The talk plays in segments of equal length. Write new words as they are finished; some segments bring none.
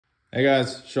Hey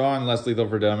guys, Sean, Less Lethal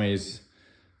for Dummies.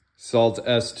 Salt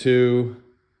S2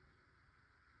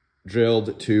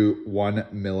 drilled to 1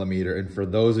 millimeter. And for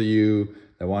those of you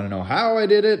that want to know how I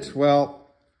did it, well,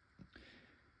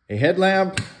 a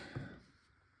headlamp,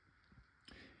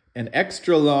 an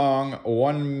extra long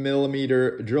 1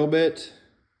 millimeter drill bit,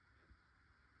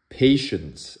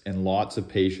 patience, and lots of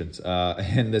patience,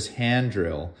 and this hand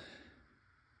drill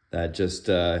that just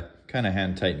kind of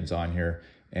hand tightens on here.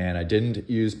 And I didn't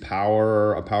use a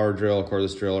power drill, a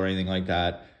cordless drill, or anything like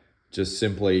that. Just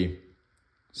simply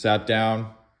sat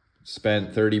down,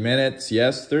 spent 30 minutes.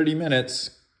 Yes, 30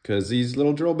 minutes, because these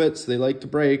little drill bits, they like to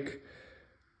break.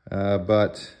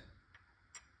 But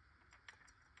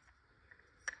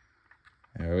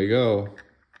there we go.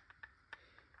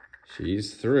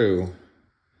 She's through.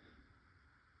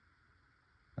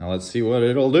 Now let's see what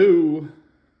it'll do.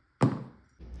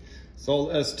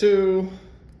 Salt S2.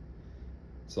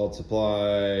 Salt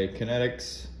Supply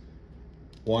Kinetics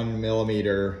 1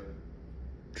 millimeter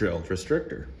drilled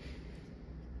restrictor.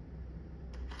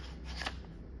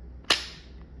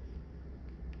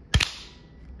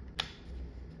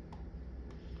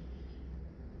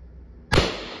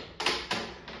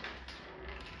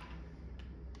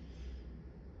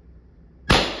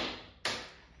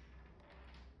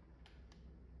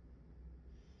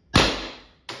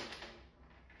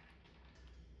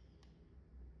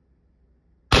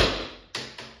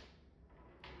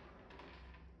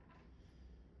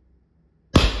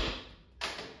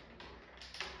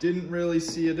 Didn't really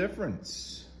see a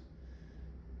difference.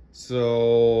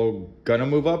 So, gonna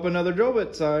move up another drill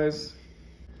bit size.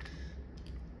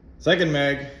 Second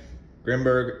mag,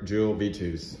 Grimberg Jewel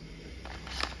V2s.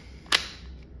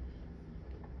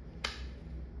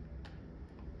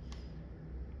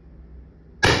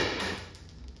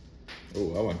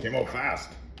 Oh, that one came out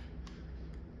fast.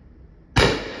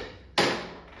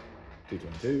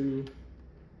 222.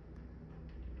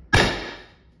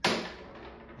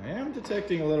 I am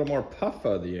detecting a little more puff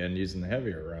out of the end using the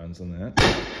heavier rounds than that.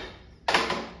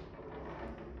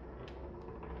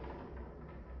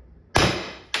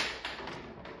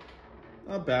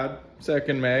 Not bad.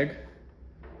 Second mag.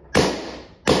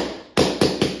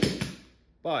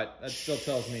 But that still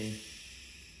tells me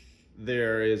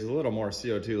there is a little more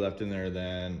CO2 left in there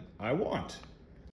than I want.